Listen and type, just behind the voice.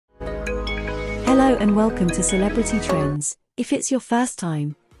Hello and welcome to Celebrity Trends. If it's your first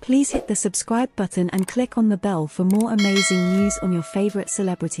time, please hit the subscribe button and click on the bell for more amazing news on your favorite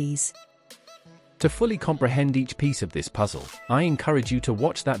celebrities. To fully comprehend each piece of this puzzle, I encourage you to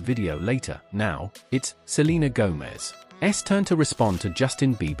watch that video later. Now, it's Selena Gomez's turn to respond to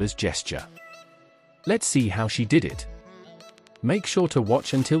Justin Bieber's gesture. Let's see how she did it. Make sure to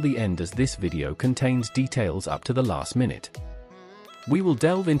watch until the end as this video contains details up to the last minute. We will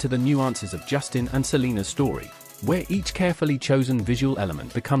delve into the nuances of Justin and Selena's story, where each carefully chosen visual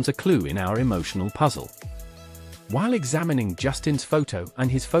element becomes a clue in our emotional puzzle. While examining Justin's photo and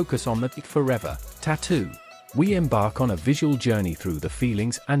his focus on the forever tattoo, we embark on a visual journey through the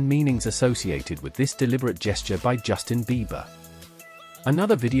feelings and meanings associated with this deliberate gesture by Justin Bieber.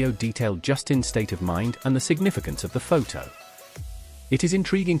 Another video detailed Justin's state of mind and the significance of the photo. It is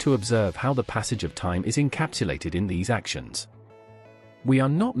intriguing to observe how the passage of time is encapsulated in these actions. We are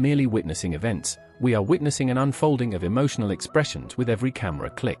not merely witnessing events, we are witnessing an unfolding of emotional expressions with every camera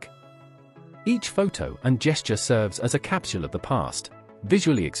click. Each photo and gesture serves as a capsule of the past,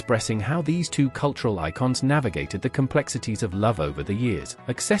 visually expressing how these two cultural icons navigated the complexities of love over the years.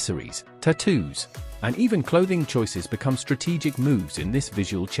 Accessories, tattoos, and even clothing choices become strategic moves in this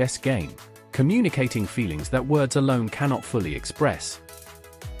visual chess game, communicating feelings that words alone cannot fully express.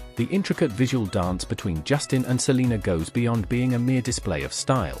 The intricate visual dance between Justin and Selena goes beyond being a mere display of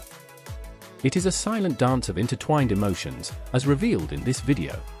style. It is a silent dance of intertwined emotions, as revealed in this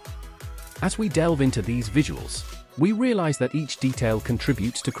video. As we delve into these visuals, we realize that each detail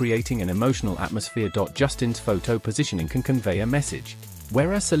contributes to creating an emotional atmosphere. Justin's photo positioning can convey a message,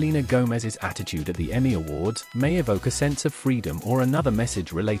 whereas Selena Gomez's attitude at the Emmy Awards may evoke a sense of freedom or another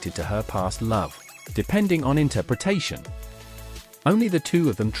message related to her past love, depending on interpretation. Only the two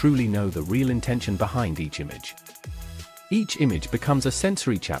of them truly know the real intention behind each image. Each image becomes a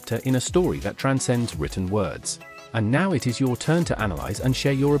sensory chapter in a story that transcends written words. And now it is your turn to analyze and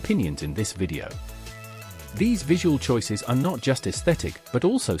share your opinions in this video. These visual choices are not just aesthetic but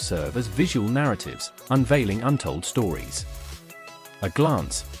also serve as visual narratives, unveiling untold stories. A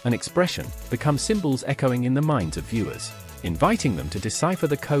glance, an expression, become symbols echoing in the minds of viewers, inviting them to decipher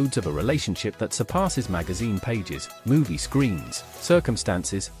the codes of a relationship that surpasses magazine pages, movie screens,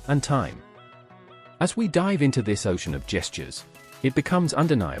 circumstances, and time. As we dive into this ocean of gestures, it becomes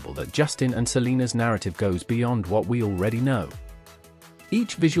undeniable that Justin and Selena's narrative goes beyond what we already know.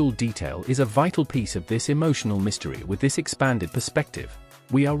 Each visual detail is a vital piece of this emotional mystery. With this expanded perspective,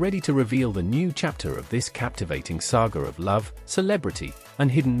 we are ready to reveal the new chapter of this captivating saga of love, celebrity,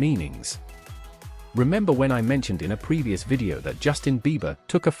 and hidden meanings. Remember when I mentioned in a previous video that Justin Bieber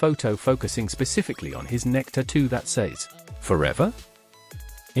took a photo focusing specifically on his neck tattoo that says, "Forever"?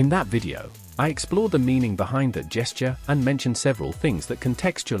 In that video, I explored the meaning behind that gesture and mentioned several things that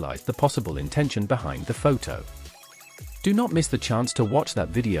contextualized the possible intention behind the photo. Do not miss the chance to watch that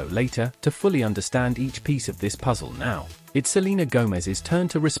video later to fully understand each piece of this puzzle. Now, it's Selena Gomez's turn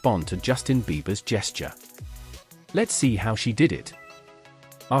to respond to Justin Bieber's gesture. Let's see how she did it.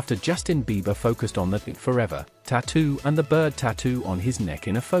 After Justin Bieber focused on the forever tattoo and the bird tattoo on his neck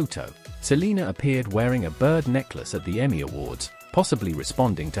in a photo, Selena appeared wearing a bird necklace at the Emmy Awards, possibly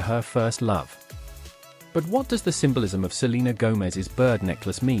responding to her first love. But what does the symbolism of Selena Gomez's bird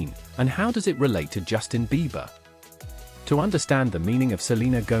necklace mean, and how does it relate to Justin Bieber? To understand the meaning of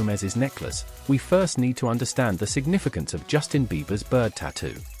Selena Gomez's necklace, we first need to understand the significance of Justin Bieber's bird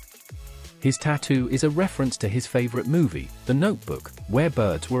tattoo. His tattoo is a reference to his favorite movie, The Notebook, where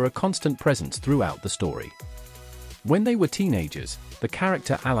birds were a constant presence throughout the story. When they were teenagers, the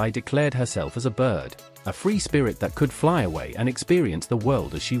character Ally declared herself as a bird, a free spirit that could fly away and experience the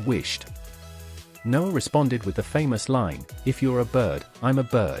world as she wished. Noah responded with the famous line, "If you're a bird, I'm a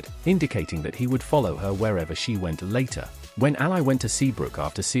bird," indicating that he would follow her wherever she went. Later, when Ally went to Seabrook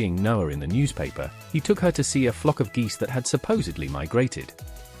after seeing Noah in the newspaper, he took her to see a flock of geese that had supposedly migrated.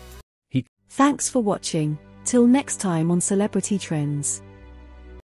 Thanks for watching. Till next time on Celebrity Trends.